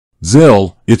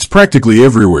Zelle, it's practically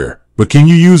everywhere, but can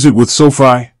you use it with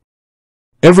SoFi?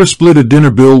 Ever split a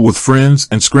dinner bill with friends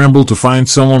and scramble to find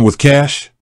someone with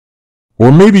cash?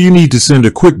 Or maybe you need to send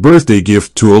a quick birthday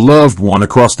gift to a loved one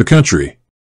across the country.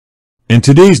 In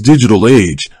today's digital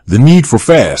age, the need for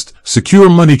fast, secure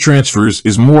money transfers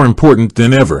is more important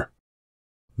than ever.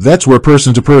 That's where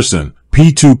person-to-person,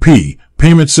 P2P,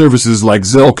 payment services like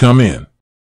Zelle come in.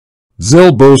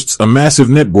 Zelle boasts a massive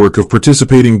network of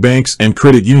participating banks and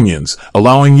credit unions,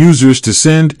 allowing users to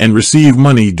send and receive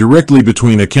money directly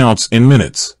between accounts in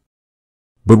minutes.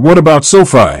 But what about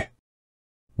SoFi?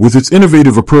 With its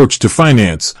innovative approach to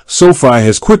finance, SoFi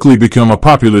has quickly become a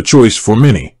popular choice for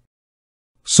many.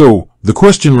 So, the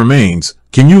question remains,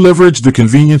 can you leverage the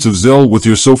convenience of Zelle with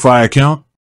your SoFi account?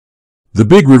 The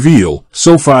big reveal,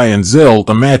 SoFi and Zelle,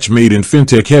 a match made in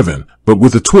fintech heaven, but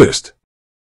with a twist.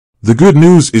 The good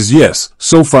news is yes,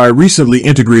 SoFi recently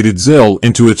integrated Zelle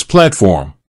into its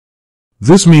platform.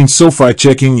 This means SoFi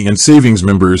checking and savings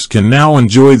members can now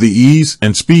enjoy the ease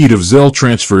and speed of Zelle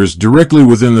transfers directly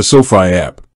within the SoFi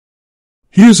app.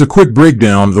 Here's a quick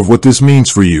breakdown of what this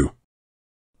means for you.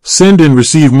 Send and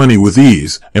receive money with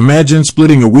ease. Imagine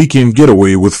splitting a weekend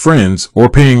getaway with friends or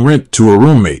paying rent to a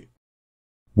roommate.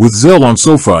 With Zelle on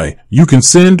SoFi, you can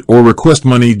send or request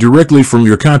money directly from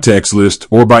your contacts list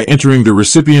or by entering the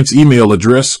recipient's email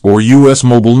address or US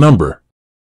mobile number.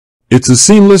 It's a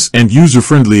seamless and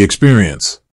user-friendly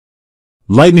experience.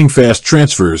 Lightning-fast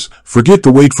transfers. Forget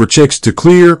the wait for checks to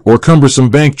clear or cumbersome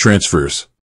bank transfers.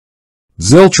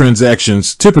 Zelle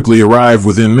transactions typically arrive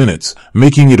within minutes,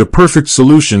 making it a perfect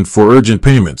solution for urgent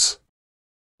payments.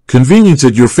 Convenience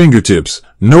at your fingertips,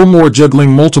 no more juggling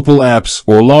multiple apps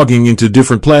or logging into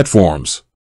different platforms.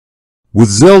 With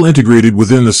Zelle integrated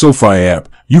within the SoFi app,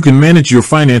 you can manage your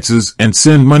finances and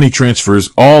send money transfers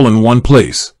all in one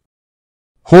place.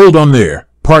 Hold on there,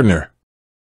 partner.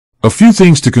 A few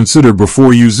things to consider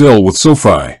before you Zelle with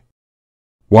SoFi.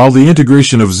 While the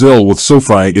integration of Zelle with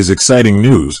SoFi is exciting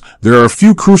news, there are a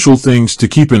few crucial things to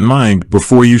keep in mind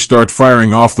before you start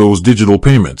firing off those digital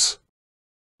payments.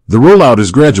 The rollout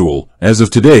is gradual. As of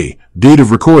today, date of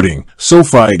recording,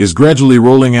 SoFi is gradually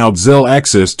rolling out Zelle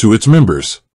access to its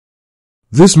members.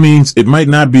 This means it might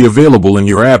not be available in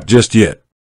your app just yet.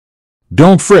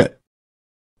 Don't fret.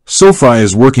 SoFi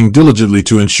is working diligently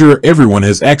to ensure everyone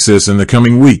has access in the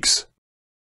coming weeks.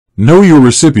 Know your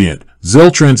recipient.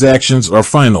 Zelle transactions are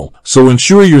final, so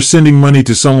ensure you're sending money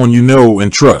to someone you know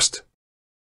and trust.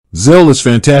 Zelle is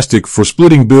fantastic for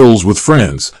splitting bills with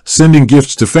friends, sending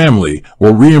gifts to family,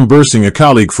 or reimbursing a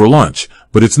colleague for lunch,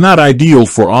 but it's not ideal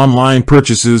for online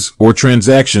purchases or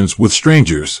transactions with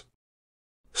strangers.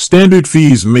 Standard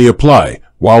fees may apply.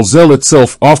 While Zelle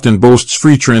itself often boasts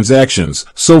free transactions,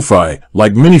 SoFi,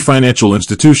 like many financial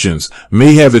institutions,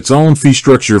 may have its own fee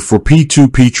structure for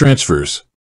P2P transfers.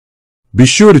 Be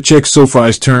sure to check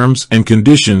SoFi's terms and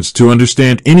conditions to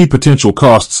understand any potential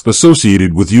costs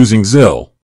associated with using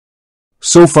Zelle.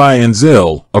 SoFi and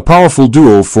Zelle, a powerful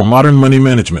duo for modern money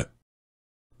management.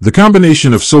 The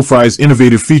combination of SoFi's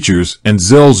innovative features and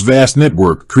Zelle's vast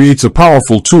network creates a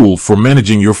powerful tool for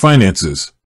managing your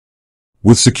finances.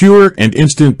 With secure and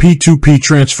instant P2P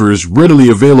transfers readily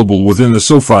available within the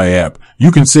SoFi app,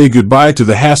 you can say goodbye to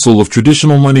the hassle of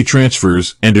traditional money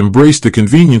transfers and embrace the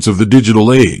convenience of the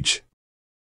digital age.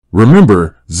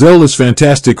 Remember, Zelle is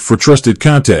fantastic for trusted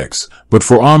contacts, but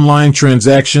for online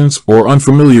transactions or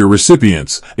unfamiliar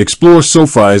recipients, explore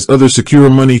SoFi's other secure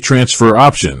money transfer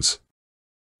options.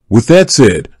 With that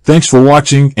said, thanks for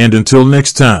watching and until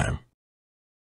next time.